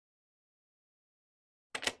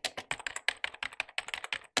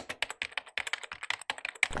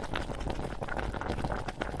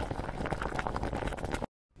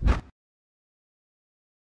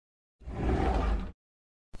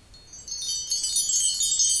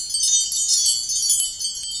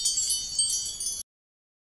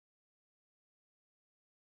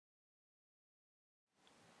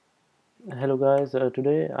Hello guys,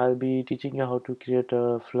 today I'll be teaching you how to create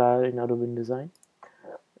a flyer in Adobe InDesign.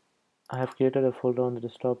 I have created a folder on the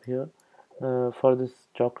desktop here. For this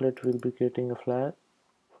chocolate, we'll be creating a flyer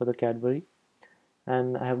for the Cadbury,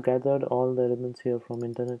 and I have gathered all the elements here from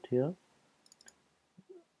internet here,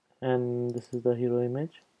 and this is the hero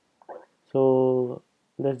image. So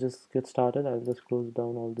let's just get started. I'll just close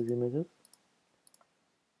down all these images.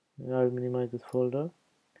 I'll minimize this folder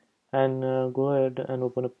and go ahead and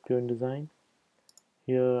open up your InDesign.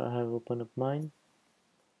 Here I have opened up mine.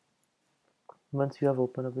 Once you have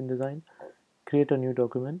opened up InDesign, create a new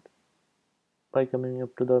document by coming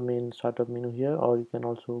up to the main startup menu here, or you can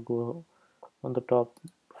also go on the top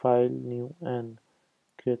file new and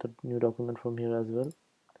create a new document from here as well.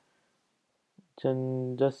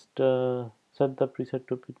 Then just set the preset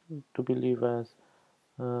to be leave as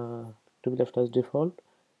uh, to be left as default,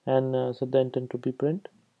 and set the intent to be print,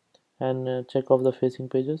 and check off the facing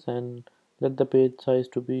pages and let the page size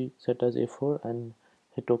to be set as A4 and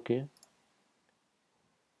hit OK.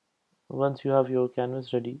 Once you have your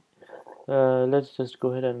canvas ready, let's just go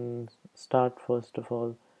ahead and start first of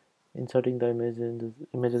all inserting the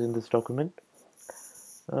images in this document.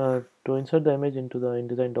 To insert the image into the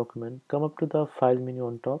InDesign document, come up to the file menu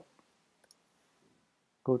on top,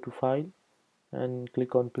 go to file and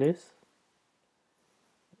click on place.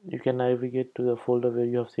 You can navigate to the folder where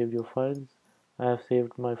you have saved your files. I have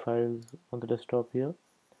saved my files on the desktop here.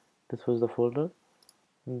 This was the folder.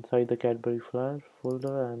 Inside the Cadbury Flyer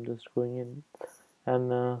folder, I'm just going in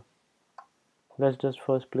and let's just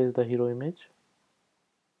first place the hero image.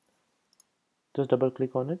 Just double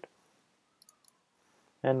click on it,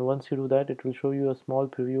 and once you do that, it will show you a small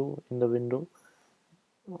preview in the window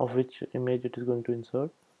of which image it is going to insert.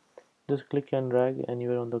 Just click and drag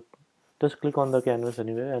anywhere on the just click on the canvas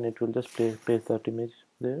anywhere and it will just paste that image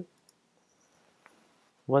there.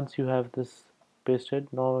 Once you have this pasted,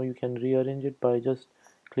 now you can rearrange it by just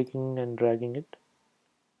clicking and dragging it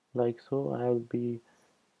like so. I will be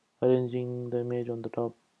arranging the image on the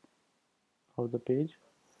top of the page,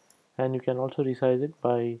 and you can also resize it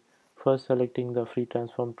by first selecting the free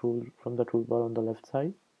transform tool from the toolbar on the left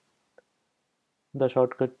side. The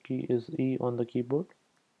shortcut key is E on the keyboard.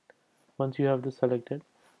 Once you have this selected,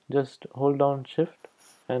 just hold down shift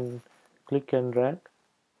and click and drag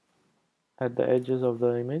at the edges of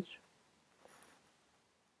the image,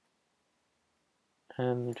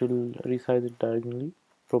 and it will resize it diagonally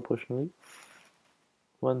proportionally.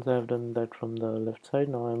 Once I have done that from the left side,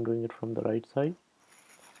 now I am doing it from the right side.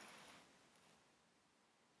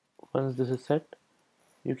 Once this is set,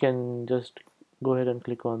 you can just go ahead and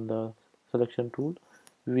click on the selection tool.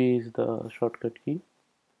 V is the shortcut key.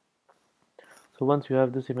 So once you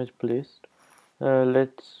have this image placed,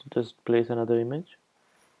 let's just place another image.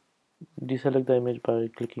 Deselect the image by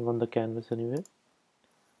clicking on the canvas anywhere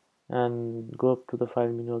and go up to the file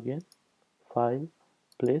menu again, file,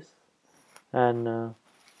 place, and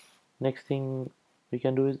next thing we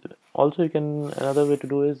can do is also you can another way to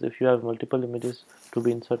do is if you have multiple images to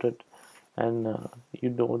be inserted and you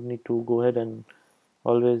don't need to go ahead and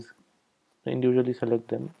always individually select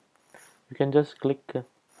them, you can just click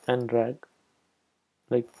and drag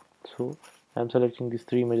like so. I'm selecting these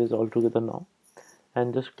three images all together now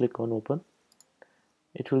and just click on open.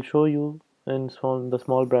 It will show you in the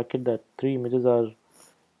small bracket that three images are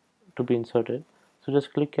to be inserted. So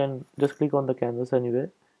just click on the canvas anywhere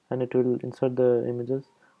and it will insert the images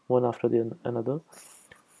one after the another.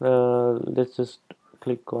 Let's just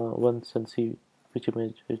click on once and see which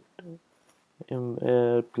image it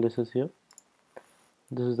places here.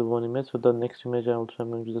 This is the one image, so the next image I'm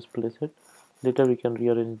going to just place it. Later we can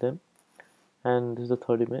rearrange them, and this is the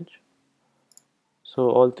third image.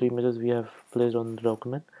 So all three images we have placed on the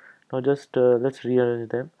document. Now just let's rearrange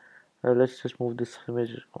them. Let's just move this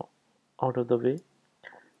image out of the way,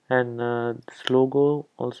 and this logo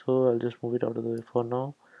also I'll just move it out of the way for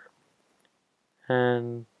now,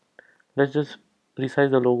 and let's just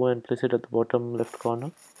resize the logo and place it at the bottom left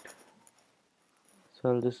corner. So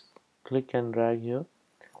I'll just click and drag here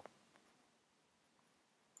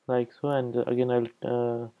like so, and again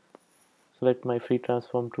I'll select my free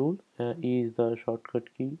transform tool. E is the shortcut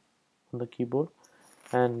key on the keyboard,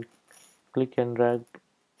 and click and drag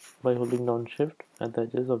by holding down shift at the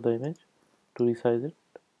edges of the image to resize it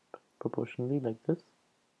proportionally like this.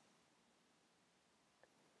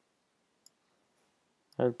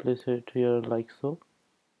 I'll place it here like so,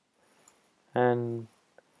 and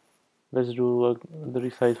let's do the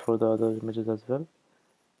resize for the other images as well.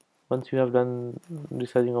 Once you have done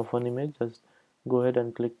resizing of one image, just go ahead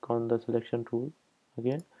and click on the selection tool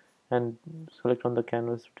again and select on the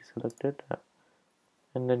canvas to deselect it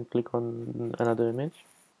and then click on another image,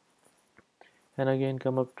 and again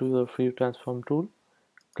come up to the free transform tool,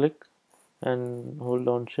 click and hold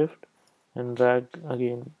on shift and drag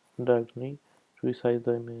diagonally to resize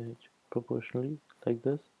the image proportionally like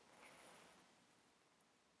this.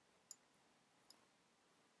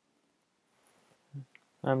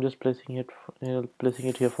 I'm just placing it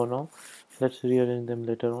here for now. Let's rearrange them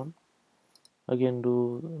later on. Again,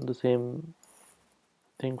 do the same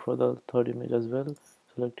thing for the third image as well.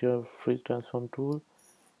 Select your free transform tool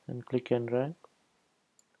and click and drag.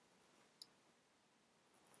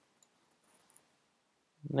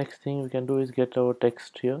 Next thing we can do is get our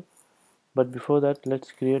text here, but before that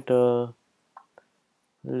let's create a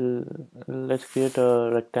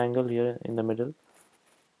rectangle here in the middle,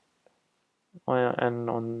 and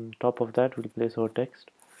on top of that we'll place our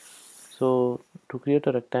text. So to create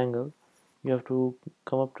a rectangle, you have to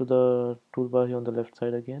come up to the toolbar here on the left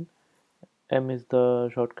side again. M is the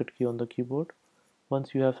shortcut key on the keyboard.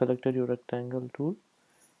 Once you have selected your rectangle tool,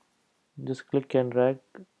 just click and drag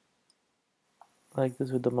like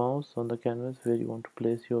this with the mouse on the canvas where you want to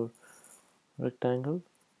place your rectangle.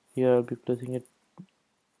 Here I'll be placing it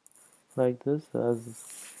like this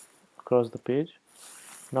as across the page.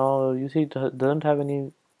 Now you see it doesn't have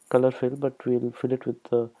any color fill, but we'll fill it with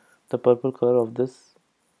the purple color of this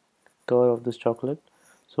chocolate.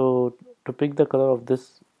 So to pick the color of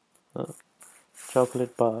this uh,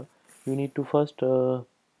 chocolate bar, you need to first come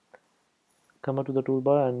up to the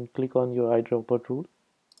toolbar and click on your eyedropper tool.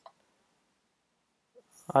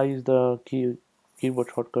 I is the keyboard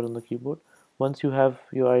shortcut on the keyboard. Once you have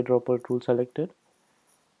your eyedropper tool selected,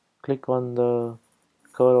 click on the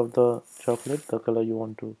color of the chocolate, the color you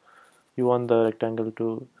want the rectangle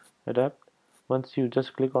to adapt. Once you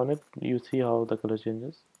just click on it, you see how the color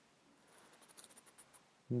changes.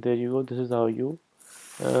 There you go. This is how you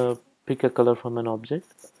uh, pick a color from an object.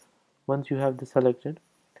 Once you have this selected,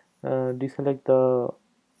 deselect the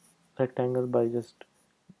rectangle by just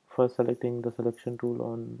first selecting the selection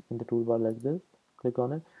tool in the toolbar like this. Click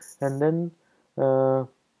on it, and then uh,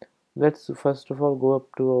 let's first of all go up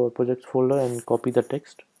to our projects folder and copy the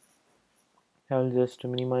text. I'll just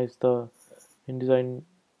minimize the InDesign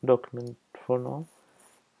document for now.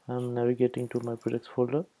 I'm navigating to my projects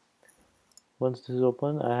folder. Once this is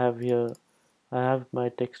open, I have my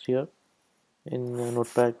text here in a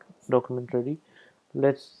notepad document ready.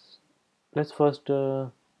 Let's first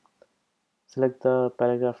select the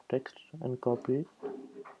paragraph text and copy it.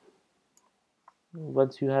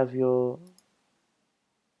 Once you have your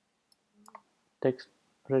text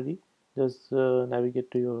ready, just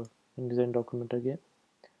navigate to your InDesign document again,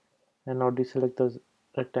 and now deselect the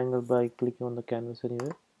rectangle by clicking on the canvas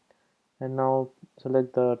anywhere, and now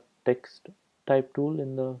select the text type tool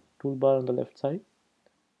in the toolbar on the left side.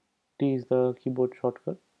 T is the keyboard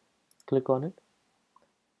shortcut. Click on it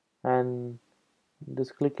and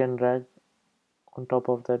just click and drag on top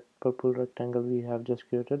of that purple rectangle we have just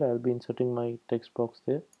created. I'll be inserting my text box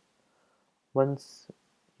there. Once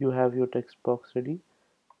you have your text box ready,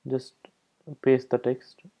 just paste the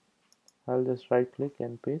text. I'll just right click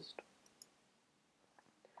and paste.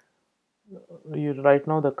 Right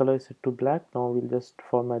now the color is set to black. Now we'll just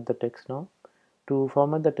format the text now. To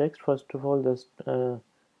format the text, first of all just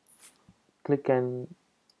click and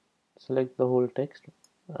select the whole text.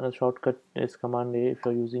 Shortcut is Command A if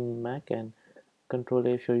you're using Mac and Control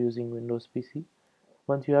A if you're using Windows PC.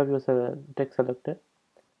 Once you have your text selected,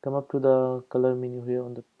 come up to the color menu here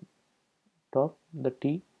on the top, the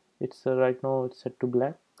T. It's right now it's set to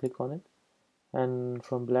black. Click on it, and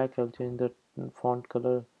from black I'll change the font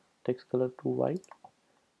color, text color to white,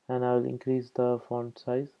 and I'll increase the font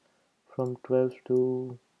size from 12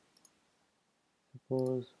 to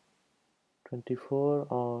suppose 24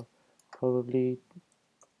 or probably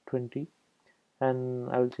 20, and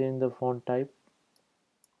I'll change the font type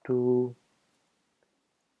to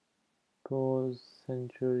suppose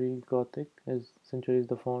Century Gothic. As Century is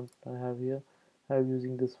the font I have here, I'm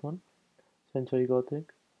using this one, Century Gothic.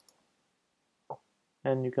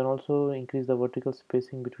 And you can also increase the vertical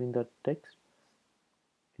spacing between the text.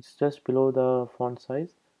 It's just below the font size,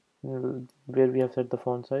 where we have set the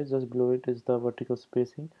font size. Just below it is the vertical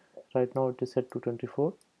spacing. Right now it is set to 24.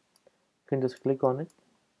 You can just click on it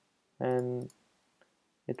and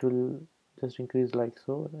it will just increase like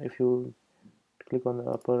so if you click on the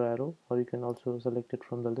upper arrow, or you can also select it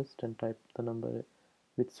from the list and type the number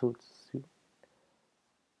which suits you.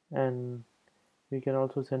 And we can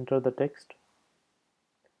also center the text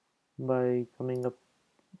by coming up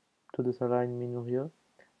to this align menu here.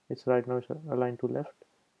 It's right now it's aligned to left.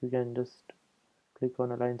 You can just click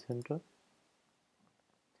on align center,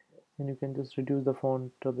 and you can just reduce the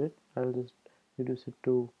font a bit. I'll just reduce it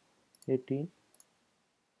to 18,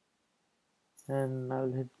 and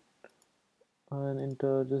I'll hit and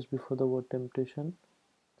enter just before the word temptation.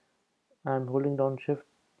 I'm holding down shift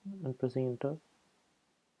and pressing enter,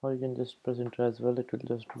 or you can just press enter as well, it will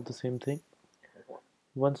just do the same thing.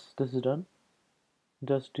 Once this is done,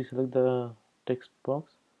 just deselect the text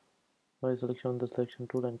box by selection on the selection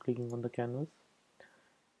tool and clicking on the canvas.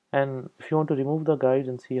 And if you want to remove the guide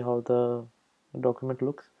and see how the document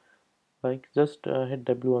looks like, just hit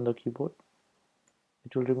W on the keyboard.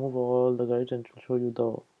 It will remove all the guides and it will show you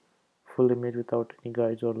the full image without any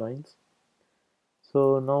guides or lines.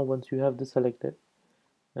 So now once you have this selected,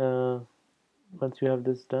 uh, once you have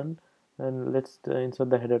this done, and let's insert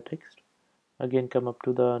the header text. Again, come up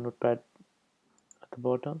to the notepad at the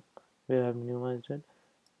bottom where I have minimized it.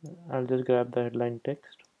 I'll just grab the headline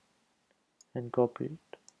text and copy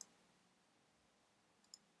it.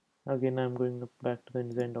 Again, I'm going back to the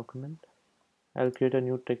InDesign document. I'll create a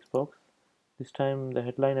new text box. This time the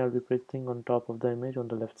headline I'll be pasting on top of the image on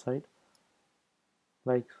the left side,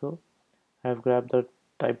 like so. I've grabbed the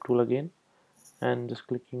type tool again and just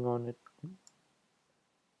clicking on it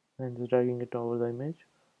and just dragging it over the image.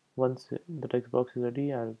 Once the text box is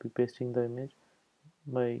ready, I'll be pasting the image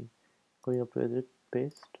by going up to edit,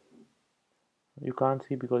 paste. You can't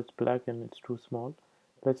see because it's black and it's too small.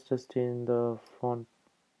 Let's just change the font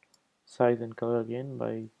size and color again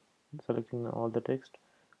by selecting all the text.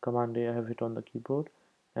 Command A I have hit on the keyboard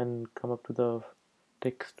and come up to the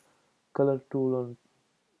text color tool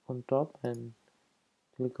on top and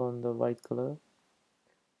click on the white color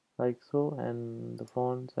like so, and the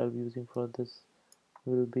fonts I'll be using for this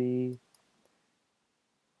will be,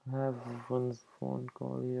 I have one font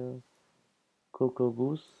called here Cocoa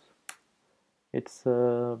Goose. It's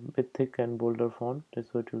a bit thick and bolder font,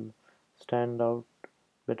 so it will stand out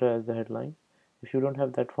better as the headline. If you don't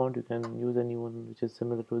have that font, you can use any one which is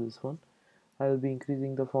similar to this one. I'll be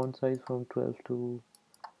increasing the font size from 12 to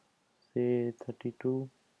say 32,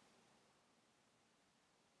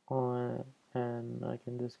 and I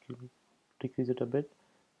can just decrease it a bit.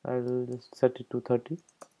 I'll just set it to 30,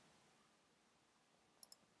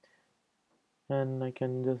 and I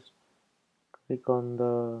can just click on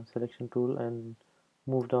the selection tool and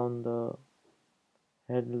move down the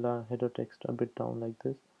header text a bit down like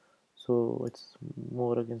this, so it's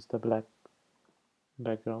more against the black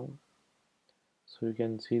background, so you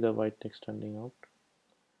can see the white text standing out.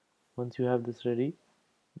 Once you have this ready,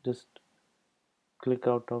 just click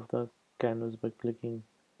out of the canvas by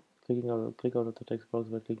click out of the text box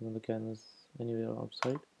by clicking on the canvas anywhere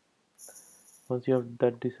outside. Once you have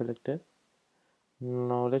that deselected,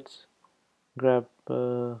 now let's grab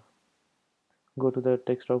go to the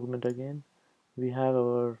text document again. We have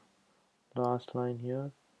our last line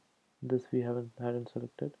here. This we hadn't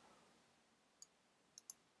selected.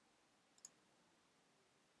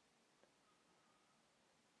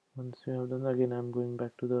 Once we have done, again I'm going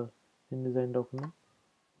back to the InDesign document,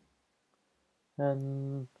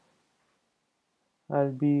 and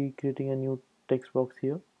I'll be creating a new text box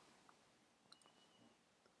here,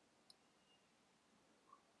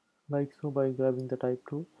 like so, by grabbing the type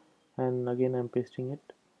tool, and again I'm pasting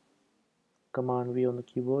it. Command V on the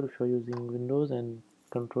keyboard if you're using Windows, and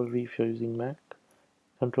Control V if you're using Mac.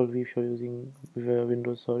 Control V if you're using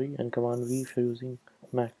Windows, sorry, and Command V if you're using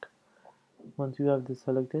Mac. Once you have this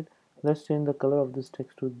selected, let's change the color of this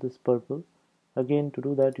text to this purple. Again, to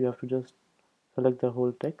do that, you have to just select the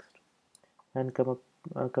whole text and come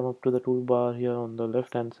up to the toolbar here on the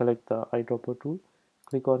left and select the eyedropper tool.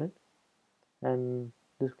 Click on it and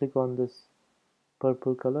just click on this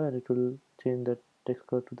purple color, and it will change the text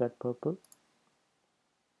color to that purple.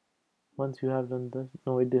 Once you have done this,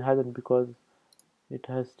 no, it hasn't, because it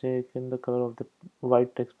has taken the color of the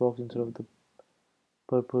white text box instead of the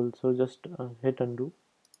purple. So just hit undo,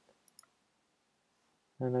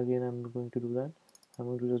 and again I'm going to do that. I'm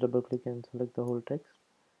going to just double click and select the whole text.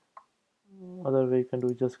 Other way you can do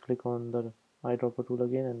is just click on the eyedropper tool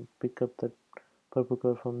again and pick up that purple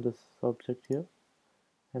color from this object here,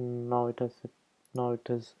 and now it has set, now it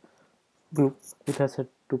has blue, it has set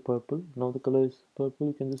to purple. Now the color is purple.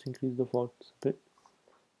 You can just increase the fonts a bit.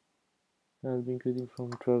 I'll be increasing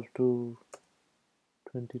from 12 to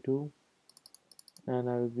 22, and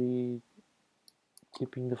I'll be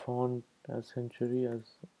keeping the font as Century as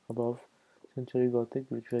above, Century Gothic,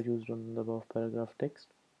 which we have used on the above paragraph text.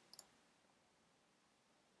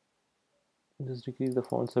 Just decrease the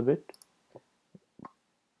fonts a bit,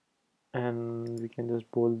 and we can just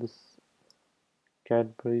bold this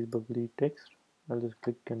Cadbury's bubbly text. I'll just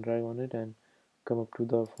click and drag on it and come up to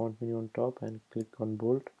the font menu on top and click on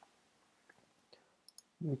bold.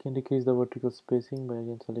 We can decrease the vertical spacing by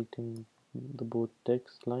again selecting the both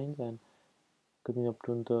text lines and coming up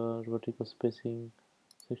to the vertical spacing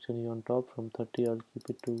section here on top. From 30 I'll keep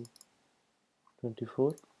it to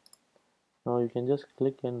 24. Now you can just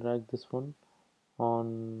click and drag this one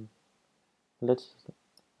on, let's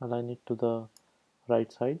align it to the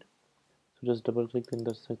right side. So just double click and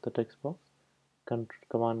select the text box,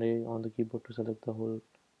 command A on the keyboard to select the whole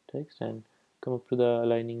text, and come up to the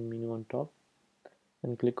aligning menu on top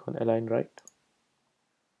and click on align right.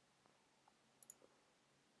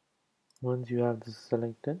 Once you have this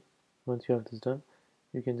selected, once you have this done,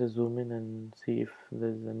 you can just zoom in and see if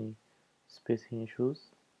there's any spacing issues.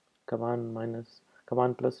 Command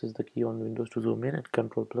plus is the key on Windows to zoom in, and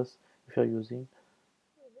Control plus if you're using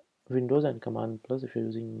Windows, and Command plus if you're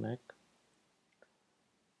using Mac.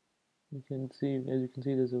 You can see, as you can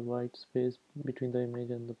see, there's a white space between the image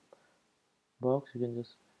and the box. You can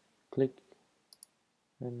just click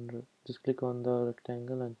and just click on the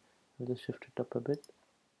rectangle and I'll just shift it up a bit.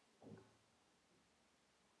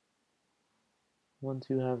 Once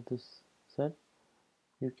you have this set,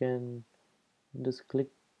 you can just click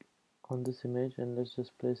on this image and let's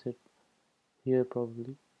just place it here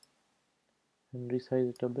probably and resize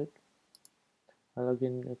it a bit. I'll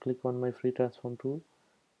again click on my free transform tool.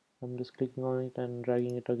 I'm just clicking on it and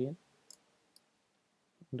dragging it again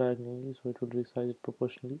diagonally so it will resize it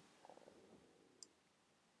proportionally.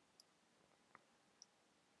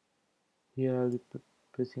 Here I'll be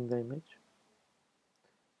placing the image.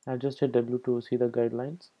 I'll just hit W to see the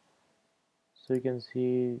guidelines. So you can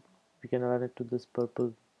see we can align it to this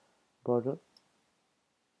purple border.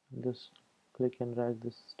 Just click and drag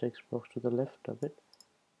this text box to the left a bit,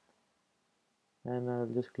 and I'll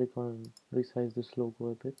just click on resize this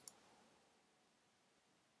logo a bit.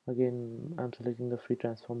 Again I'm selecting the free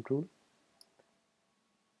transform tool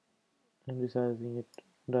and resizing it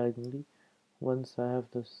diagonally. Once I have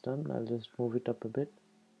this done, I'll just move it up a bit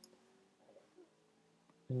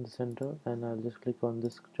in the center, and I'll just click on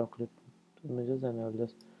this chocolate images and I'll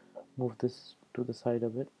just move this to the side a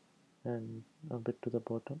bit and a bit to the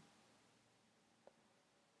bottom,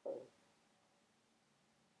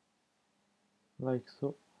 like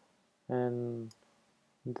so. And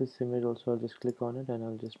this image also, I'll just click on it and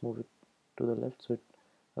I'll just move it to the left so it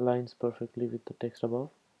aligns perfectly with the text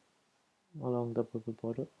above along the purple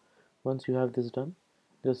border. Once you have this done,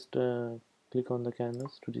 just click on the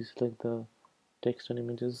canvas to deselect the text and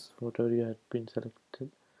images whatever you had been selected.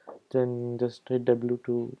 Then just hit W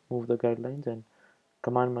to move the guidelines and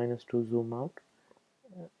command minus to zoom out.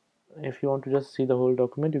 If you want to just see the whole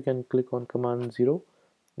document, you can click on command 0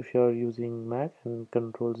 if you are using Mac and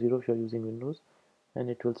control 0 if you are using Windows, and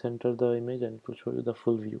it will center the image and it will show you the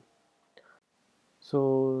full view.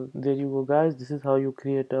 So there you go guys, this is how you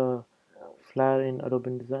create a flyer in Adobe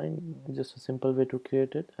InDesign. Just a simple way to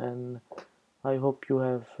create it, and I hope you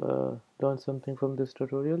have learned something from this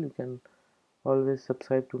tutorial. You can always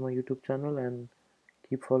subscribe to my YouTube channel and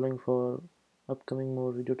keep following for upcoming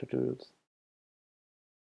more video tutorials.